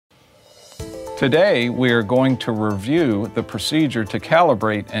Today, we are going to review the procedure to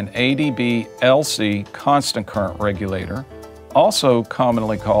calibrate an ADB LC constant current regulator, also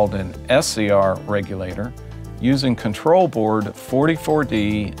commonly called an SCR regulator, using control board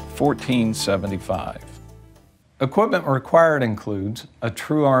 44D1475. Equipment required includes a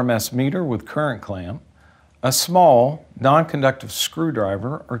true RMS meter with current clamp, a small non-conductive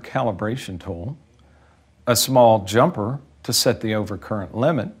screwdriver or calibration tool, a small jumper to set the overcurrent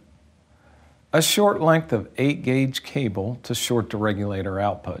limit, a short length of 8-gauge cable to short the regulator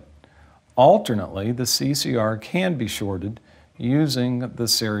output. Alternately, the CCR can be shorted using the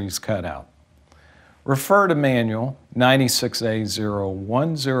series cutout. Refer to manual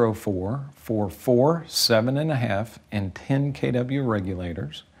 96A0104 for 4, 7.5, and 10 kW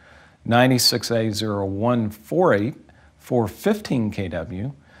regulators, 96A0148 for 15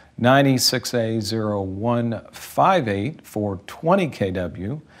 kW, 96A0158 for 20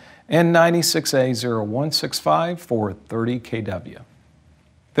 kW, and 96A0165 for 30 kW.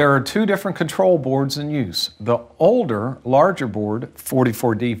 There are two different control boards in use. The older, larger board,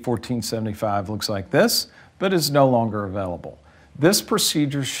 44D1475, looks like this, but is no longer available. This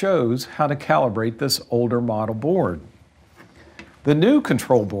procedure shows how to calibrate this older model board. The new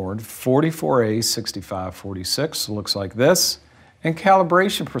control board, 44A6546, looks like this, and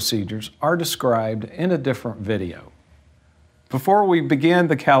calibration procedures are described in a different video. Before we begin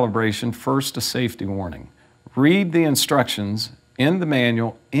the calibration, first a safety warning. Read the instructions in the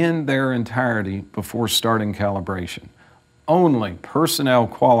manual in their entirety before starting calibration. Only personnel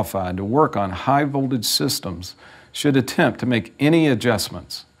qualified to work on high voltage systems should attempt to make any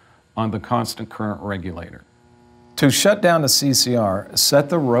adjustments on the constant current regulator. To shut down the CCR, set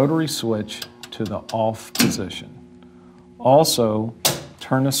the rotary switch to the off position. Also,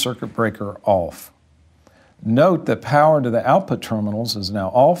 turn the circuit breaker off. Note that power to the output terminals is now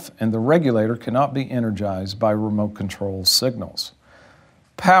off and the regulator cannot be energized by remote control signals.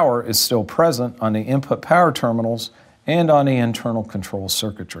 Power is still present on the input power terminals and on the internal control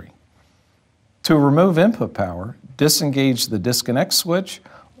circuitry. To remove input power, disengage the disconnect switch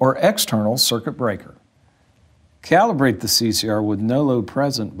or external circuit breaker. Calibrate the CCR with no load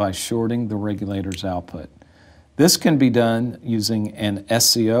present by shorting the regulator's output. This can be done using an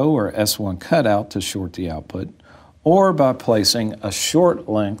SCO or S1 cutout to short the output, or by placing a short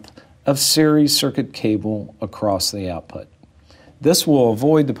length of series circuit cable across the output. This will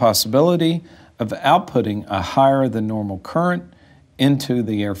avoid the possibility of outputting a higher than normal current into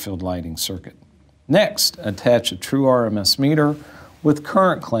the airfield lighting circuit. Next, attach a true RMS meter with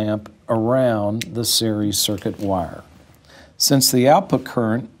current clamp around the series circuit wire. Since the output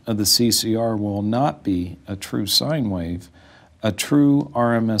current of the CCR will not be a true sine wave, a true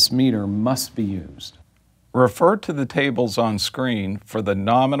RMS meter must be used. Refer to the tables on screen for the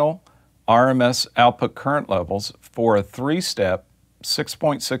nominal RMS output current levels for a 3-step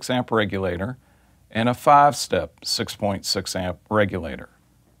 6.6 amp regulator and a 5-step 6.6 amp regulator.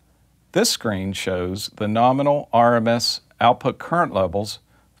 This screen shows the nominal RMS output current levels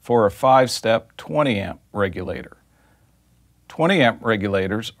for a 5-step 20 amp regulator. 20 amp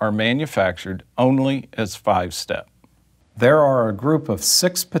regulators are manufactured only as 5-step. There are a group of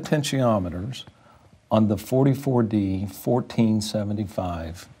 6 potentiometers on the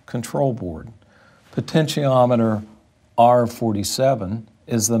 44D1475 control board. Potentiometer R47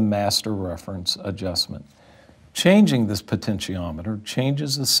 is the master reference adjustment. Changing this potentiometer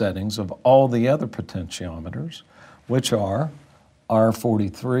changes the settings of all the other potentiometers, which are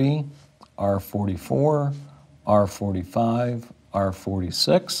R43, R44, R45,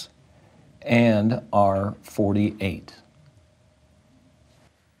 R46, and R48.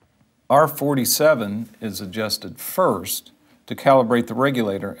 R47 is adjusted first to calibrate the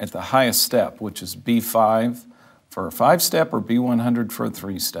regulator at the highest step, which is B5 for a 5-step or B100 for a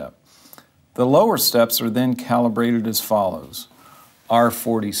 3-step. The lower steps are then calibrated as follows.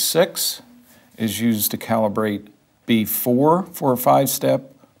 R46 is used to calibrate B4 for a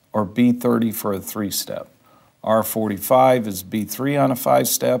 5-step or B30 for a 3-step. R45 is B3 on a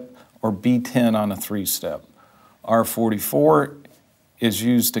 5-step or B10 on a 3-step. R44 is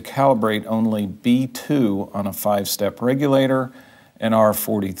used to calibrate only B2 on a 5-step regulator, and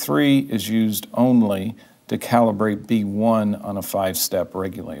R43 is used only to calibrate B1 on a 5-step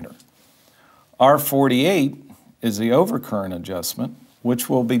regulator. R48 is the overcurrent adjustment, which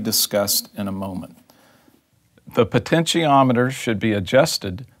will be discussed in a moment. The potentiometer should be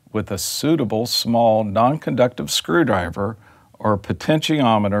adjusted with a suitable small non-conductive screwdriver or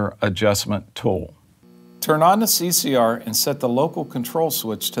potentiometer adjustment tool. Turn on the CCR and set the local control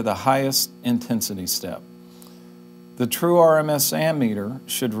switch to the highest intensity step. the true RMS ammeter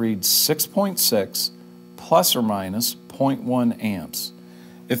should read 6.6 plus or minus 0.1 amps.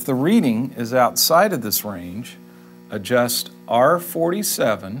 If the reading is outside of this range, adjust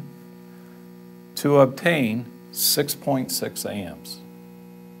R47 to obtain 6.6 amps.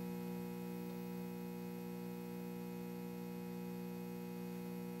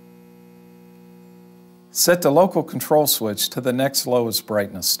 Set the local control switch to the next lowest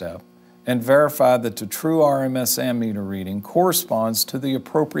brightness step and verify that the true RMS ammeter reading corresponds to the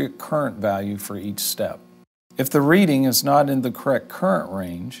appropriate current value for each step. If the reading is not in the correct current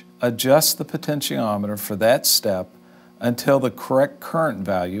range, adjust the potentiometer for that step until the correct current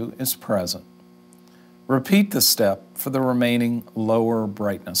value is present. Repeat the step for the remaining lower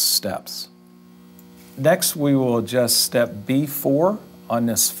brightness steps. Next, we will adjust step B4 on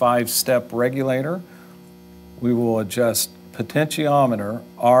this 5-step regulator. We will adjust potentiometer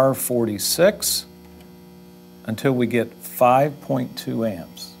R46 until we get 5.2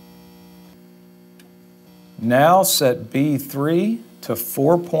 amps. Now set B3 to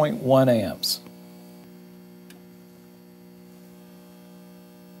 4.1 amps.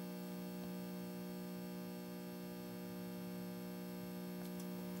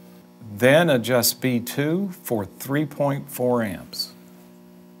 Then adjust B2 for 3.4 amps.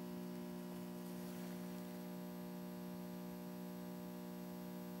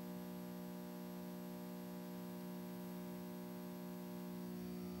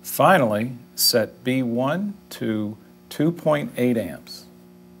 Finally, set B1 to 2.8 amps.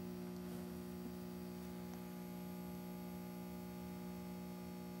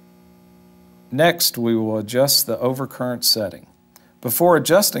 Next, we will adjust the overcurrent setting. Before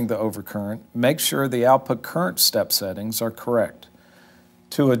adjusting the overcurrent, make sure the output current step settings are correct.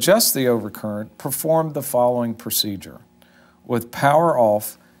 To adjust the overcurrent, perform the following procedure. With power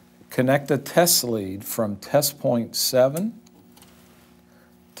off, connect the test lead from test point 7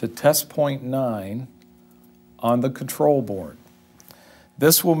 to test point 9 on the control board.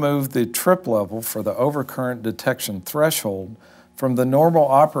 This will move the trip level for the overcurrent detection threshold from the normal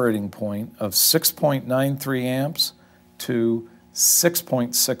operating point of 6.93 amps to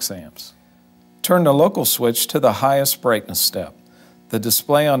 6.6 amps. Turn the local switch to the highest brightness step. The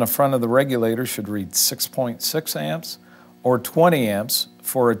display on the front of the regulator should read 6.6 amps or 20 amps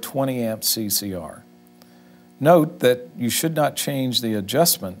for a 20 amp CCR. Note that you should not change the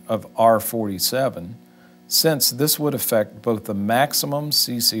adjustment of R47 since this would affect both the maximum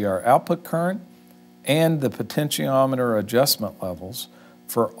CCR output current and the potentiometer adjustment levels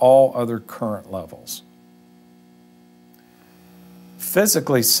for all other current levels.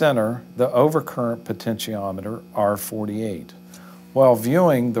 Physically center the overcurrent potentiometer R48. While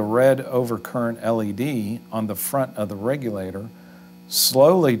viewing the red overcurrent LED on the front of the regulator,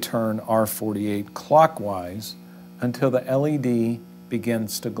 slowly turn R48 clockwise until the LED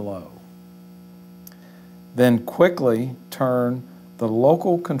begins to glow. Then quickly turn the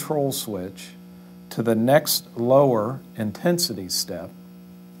local control switch to the next lower intensity step.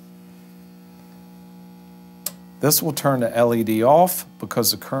 This will turn the LED off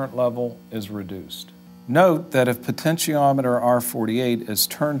because the current level is reduced. Note that if potentiometer R48 is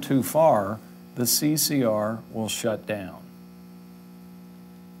turned too far, the CCR will shut down.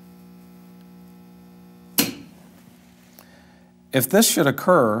 If this should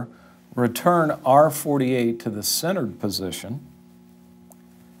occur, return R48 to the centered position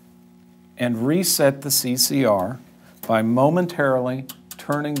and reset the CCR by momentarily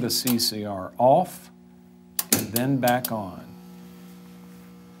turning the CCR off and then back on.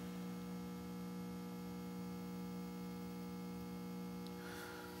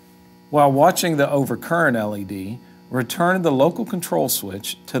 While watching the overcurrent LED, return the local control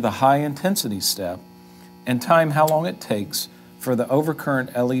switch to the high intensity step and time how long it takes for the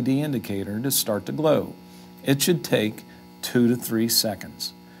overcurrent LED indicator to start to glow. It should take 2 to 3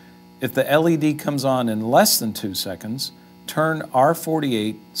 seconds. If the LED comes on in less than 2 seconds, turn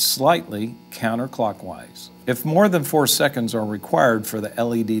R48 slightly counterclockwise. If more than 4 seconds are required for the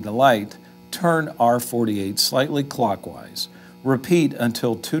LED to light, turn R48 slightly clockwise. Repeat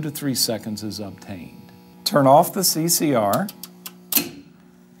until 2 to 3 seconds is obtained. Turn off the CCR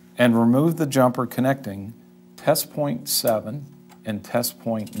and remove the jumper connecting test point 7 and test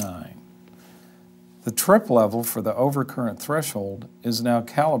point 9. The trip level for the overcurrent threshold is now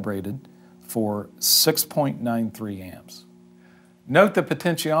calibrated for 6.93 amps. Note the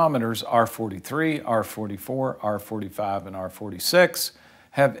potentiometers R43, R44, R45, and R46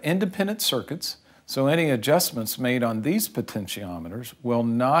 have independent circuits, so any adjustments made on these potentiometers will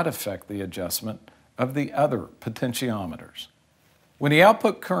not affect the adjustment of the other potentiometers. When the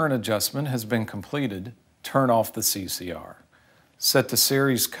output current adjustment has been completed, turn off the CCR. Set the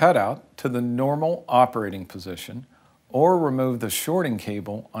series cutout to the normal operating position or remove the shorting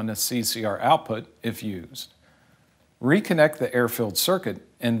cable on the CCR output if used. Reconnect the airfield circuit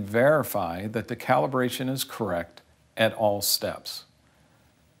and verify that the calibration is correct at all steps.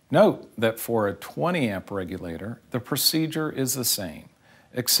 Note that for a 20 amp regulator, the procedure is the same,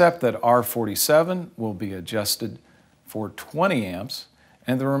 except that R47 will be adjusted for 20 amps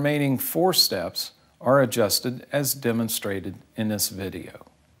and the remaining 4 steps are adjusted as demonstrated in this video.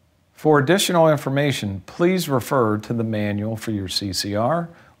 For additional information, please refer to the manual for your CCR,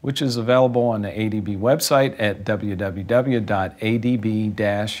 which is available on the ADB website at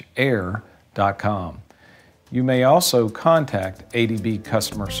www.adb-air.com. You may also contact ADB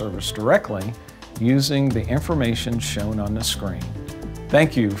customer service directly using the information shown on the screen.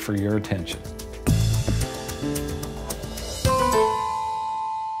 Thank you for your attention.